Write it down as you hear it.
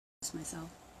Myself.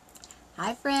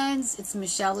 Hi friends, it's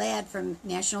Michelle Ladd from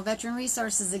National Veteran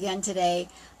Resources again today.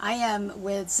 I am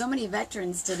with so many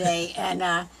veterans today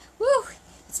and woo,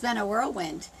 it's been a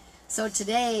whirlwind. So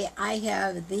today I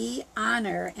have the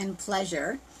honor and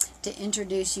pleasure to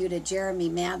introduce you to Jeremy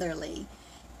Matherly.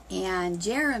 And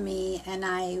Jeremy and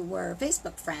I were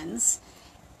Facebook friends.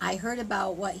 I heard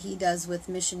about what he does with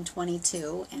Mission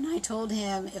 22 and I told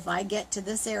him if I get to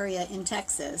this area in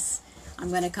Texas, I'm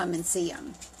going to come and see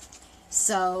him.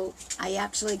 So I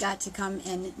actually got to come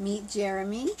and meet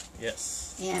Jeremy.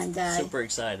 Yes. And super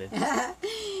excited.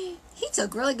 He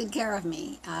took really good care of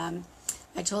me.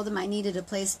 I told him I needed a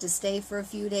place to stay for a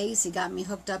few days. He got me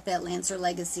hooked up at Lancer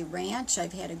Legacy Ranch.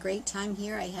 I've had a great time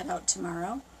here. I head out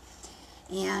tomorrow.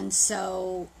 And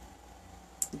so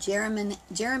Jeremy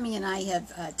and I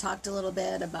have talked a little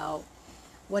bit about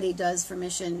what he does for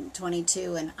Mission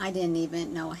 22, and I didn't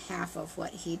even know half of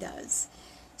what he does.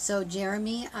 So,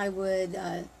 Jeremy, I would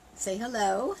say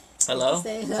hello. Hello.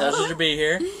 Say hello. Pleasure to be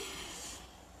here.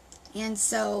 And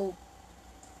so,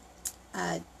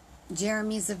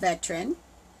 Jeremy's a veteran.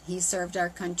 He served our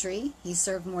country. He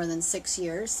served more than 6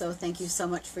 years, so thank you so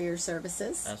much for your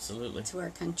services. Absolutely. To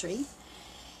our country.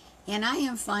 And I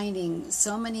am finding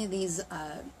so many of these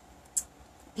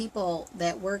people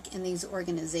that work in these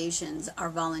organizations are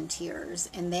volunteers,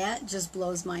 and that just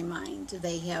blows my mind.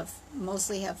 They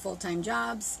mostly have full-time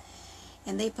jobs,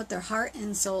 and they put their heart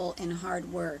and soul and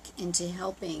hard work into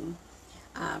helping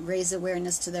raise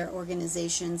awareness to their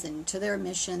organizations and to their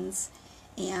missions.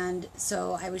 And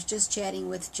so I was just chatting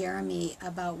with Jeremy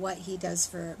about what he does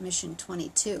for Mission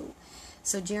 22.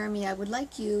 So Jeremy, I would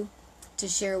like you to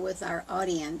share with our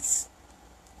audience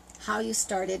how you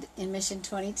started in Mission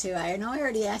 22. I know I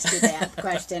already asked you that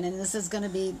question, and this is going to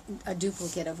be a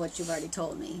duplicate of what you've already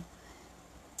told me.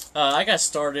 I got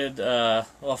started,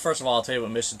 well, first of all, I'll tell you what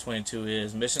Mission 22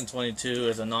 is. Mission 22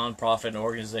 is a non-profit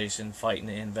organization fighting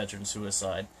to end veteran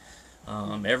suicide.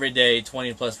 Every day,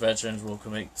 20-plus veterans will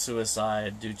commit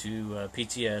suicide due to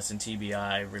PTS and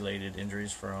TBI-related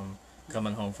injuries from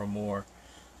coming home from war.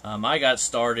 I got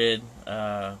started,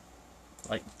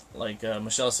 like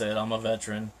Michelle said, I'm a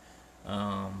veteran.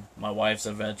 My wife's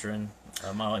a veteran.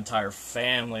 My entire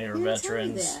family are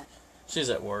veterans. She's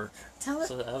at work. Tell her.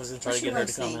 So I was going to try to get her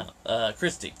to come out.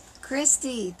 Christy.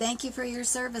 Christy, thank you for your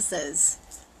services.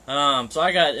 So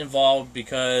I got involved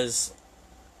because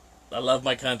I love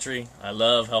my country. I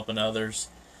love helping others.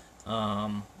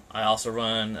 I also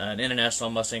run an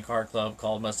international Mustang car club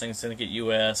called Mustang Syndicate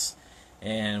US.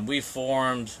 And we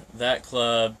formed that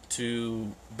club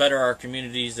to better our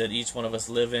communities that each one of us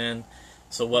live in.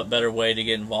 So what better way to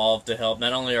get involved to help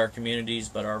not only our communities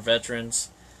but our veterans.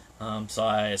 So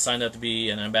I signed up to be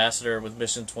an ambassador with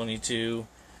Mission 22.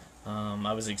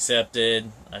 I was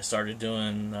accepted. I started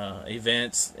doing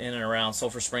events in and around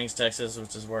Sulphur Springs, Texas,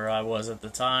 which is where I was at the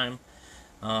time.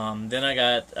 Then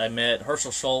I met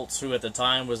Herschel Schultz, who at the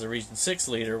time was the Region 6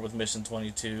 leader with Mission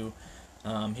 22.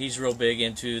 He's real big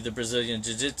into the Brazilian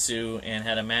Jiu-Jitsu and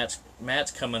had a match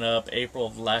coming up April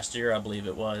of last year, I believe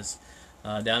it was,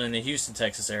 down in the Houston,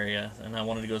 Texas area, and I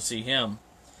wanted to go see him.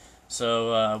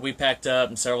 So we packed up,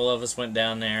 and several of us went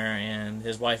down there, and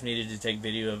his wife needed to take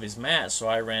video of his match, so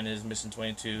I ran his Mission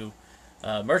 22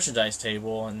 merchandise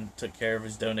table and took care of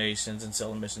his donations and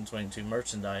selling Mission 22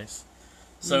 merchandise.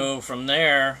 So from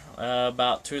there,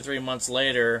 about 2 or 3 months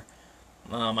later,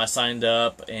 I signed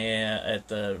up at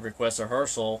the request of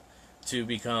Herschel to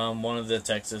become one of the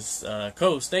Texas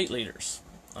co-state leaders.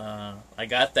 I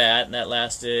got that, and that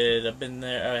lasted,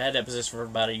 I had that position for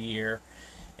about a year,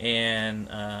 and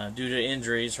due to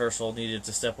injuries, Herschel needed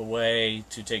to step away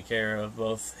to take care of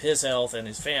both his health and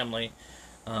his family,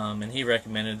 and he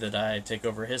recommended that I take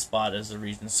over his spot as the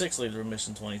Region 6 leader of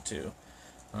Mission 22.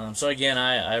 So again,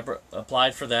 I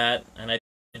applied for that, and I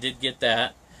did get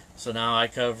that. So now I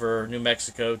cover New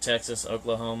Mexico, Texas,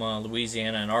 Oklahoma,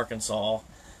 Louisiana, and Arkansas.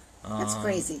 That's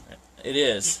crazy. It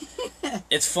is.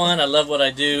 It's fun. I love what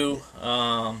I do.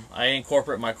 I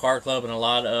incorporate my car club in a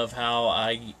lot of how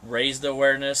I raise the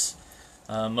awareness.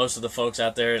 Most of the folks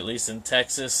out there, at least in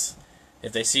Texas,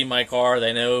 if they see my car,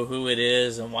 they know who it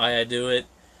is and why I do it.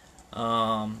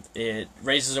 It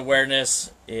raises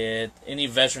awareness. Any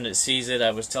veteran that sees it,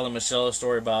 I was telling Michelle a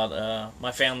story about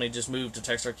my family just moved to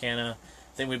Texarkana.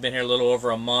 I think we've been here a little over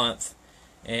a month,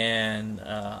 and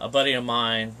a buddy of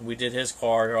mine, we did his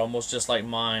car. They're almost just like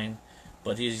mine,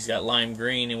 but he's got lime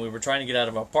green, and we were trying to get out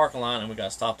of our parking lot, and we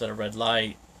got stopped at a red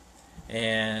light,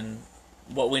 and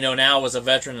what we know now was a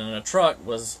veteran in a truck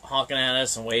was honking at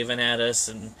us and waving at us,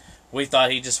 and we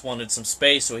thought he just wanted some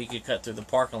space so he could cut through the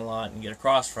parking lot and get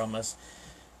across from us.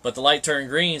 But the light turned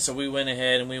green, so we went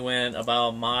ahead and we went about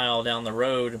a mile down the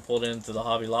road and pulled into the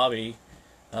Hobby Lobby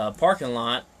parking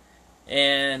lot,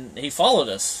 and he followed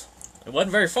us. It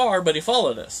wasn't very far, but he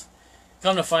followed us.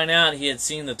 Come to find out, he had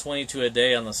seen the 22 a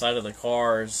day on the side of the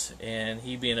cars, and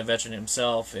he being a veteran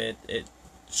himself, it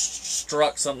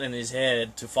struck something in his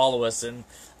head to follow us and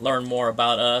learn more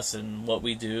about us and what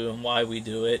we do and why we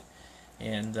do it.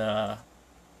 And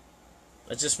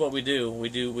that's just what we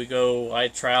do. I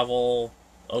travel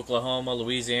Oklahoma,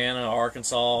 Louisiana,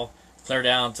 Arkansas, clear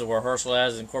down to where Herschel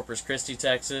is in Corpus Christi,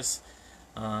 Texas.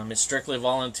 It's strictly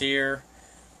volunteer,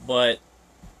 but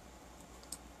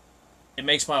it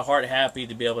makes my heart happy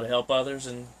to be able to help others,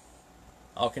 and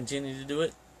I'll continue to do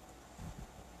it.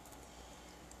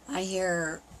 I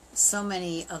hear so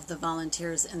many of the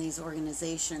volunteers in these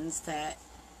organizations that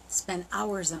spend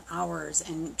hours and hours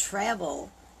and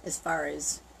travel as far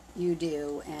as you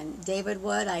do. And David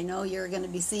Wood, I know you're going to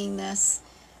be seeing this.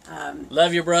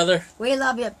 Love you, brother. We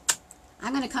love you.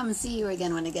 I'm going to come and see you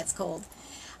again when it gets cold.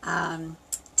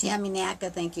 Tammy Naka,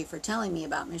 thank you for telling me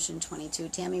about Mission 22.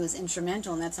 Tammy was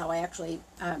instrumental, and that's how I actually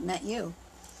met you.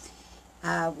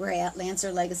 We're at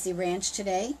Lancer Legacy Ranch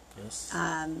today. Yes.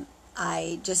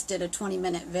 I just did a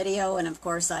 20-minute video, and of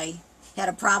course I had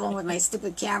a problem with my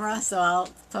stupid camera, so I'll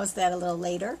post that a little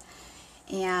later.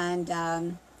 And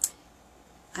I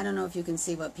don't know if you can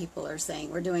see what people are saying.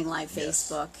 We're doing live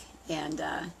Yes. Facebook, and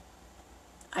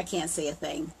I can't see a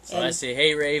thing. So and I say,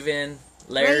 hey, Raven,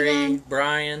 Larry, Raven.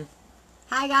 Brian.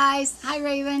 Hi, guys. Hi,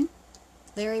 Raven.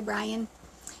 Larry, Brian.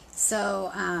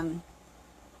 So, I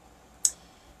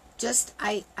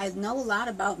know a lot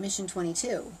about Mission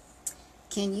 22.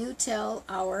 Can you tell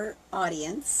our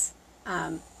audience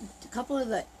a couple of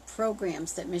the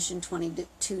programs that Mission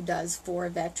 22 does for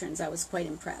veterans? I was quite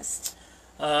impressed.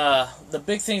 The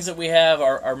big things that we have,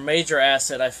 our major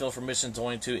asset, I feel, for Mission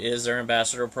 22 is their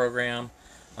ambassador program.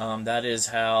 That is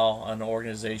how an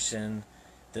organization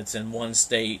that's in one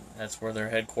state, that's where their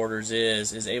headquarters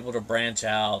is able to branch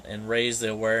out and raise the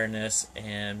awareness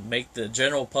and make the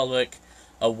general public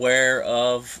aware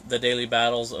of the daily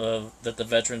battles that the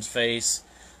veterans face.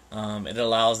 It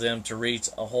allows them to reach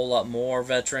a whole lot more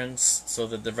veterans so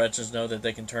that the veterans know that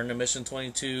they can turn to Mission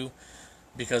 22,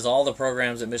 because all the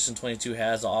programs that Mission 22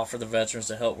 has to offer the veterans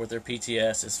to help with their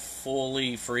PTS is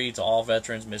fully free to all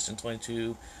veterans. Mission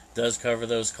 22 does cover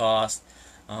those costs.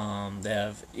 They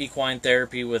have equine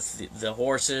therapy with the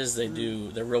horses.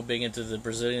 They're real big into the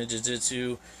Brazilian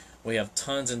Jiu-Jitsu. We have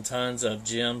tons and tons of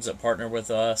gyms that partner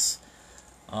with us.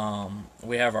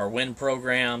 We have our WIN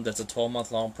program. That's a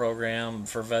 12-month-long program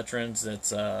for veterans.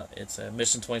 It's a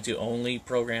Mission 22 only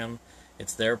program.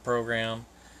 It's their program.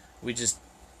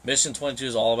 Mission 22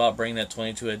 is all about bringing that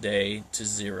 22 a day to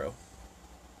zero.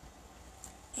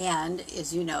 And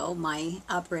as you know, my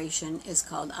operation is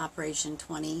called Operation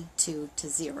 22 to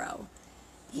Zero.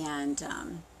 And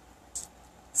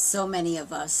so many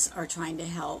of us are trying to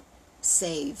help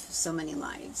save so many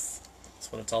lives.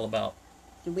 That's what it's all about.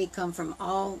 And we come from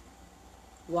all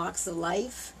walks of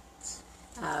life.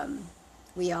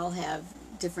 We all have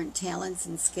different talents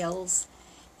and skills.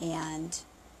 And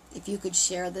if you could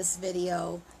share this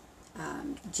video,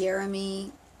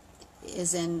 Jeremy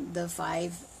is in the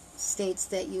 5 states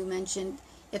that you mentioned.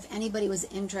 If anybody was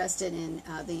interested in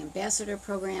the ambassador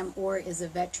program or is a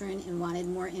veteran and wanted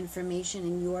more information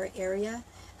in your area,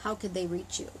 how could they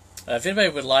reach you? If anybody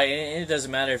would like, and it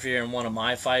doesn't matter if you're in one of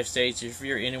my 5 states, if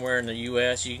you're anywhere in the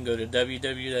U.S., you can go to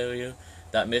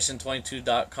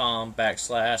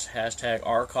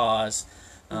www.mission22.com/#ourcause.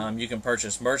 You can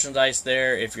purchase merchandise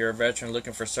there. If you're a veteran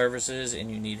looking for services and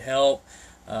you need help,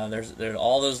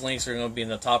 all those links are going to be in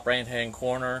the top right-hand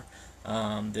corner.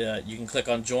 You can click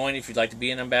on join if you'd like to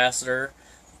be an ambassador.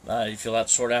 You fill out a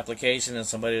short application, and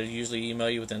somebody will usually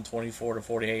email you within 24 to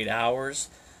 48 hours.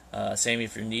 Same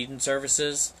if you're needing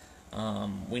services.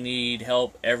 We need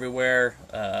help everywhere.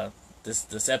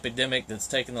 This epidemic that's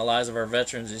taking the lives of our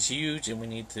veterans is huge, and we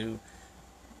need to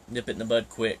nip it in the bud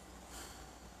quick.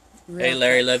 Hey,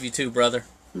 Larry, love you too, brother.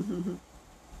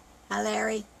 Hi,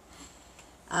 Larry.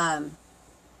 I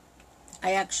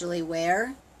actually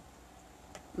wear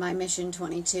my Mission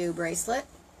 22 bracelet.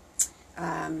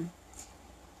 I'm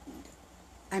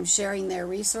sharing their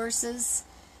resources.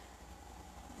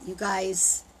 You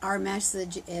guys, our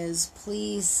message is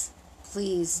please,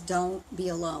 please don't be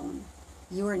alone.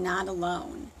 You are not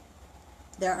alone.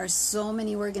 There are so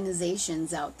many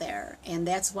organizations out there, and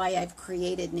that's why I've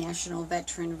created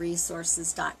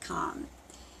nationalveteranresources.com.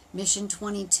 Mission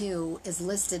 22 is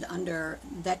listed under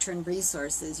Veteran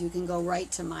Resources. You can go right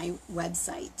to my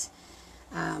website.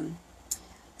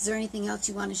 Is there anything else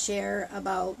you want to share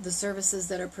about the services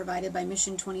that are provided by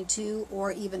Mission 22,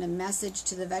 or even a message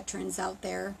to the veterans out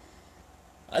there?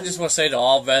 I just want to say to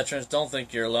all veterans, don't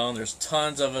think you're alone. There's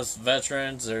tons of us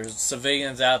veterans. There's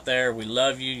civilians out there. We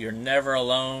love you. You're never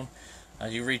alone.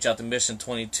 You reach out to Mission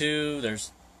 22. There's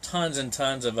tons and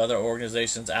tons of other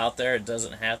organizations out there. It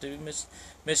doesn't have to be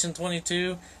Mission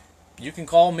 22. You can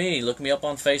call me. Look me up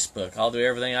on Facebook. I'll do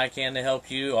everything I can to help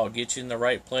you. I'll get you in the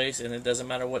right place, and it doesn't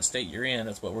matter what state you're in.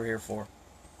 That's what we're here for.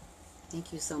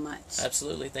 Thank you so much.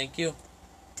 Absolutely. Thank you.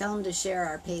 Tell them to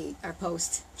share our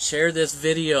post. Share this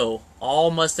video.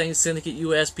 All Mustang Syndicate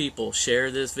US people,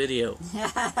 share this video.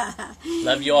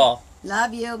 Love you all.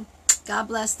 Love you. God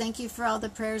bless. Thank you for all the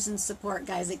prayers and support,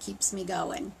 guys. It keeps me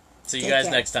going. See you guys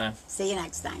next time. See you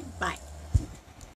next time. Bye.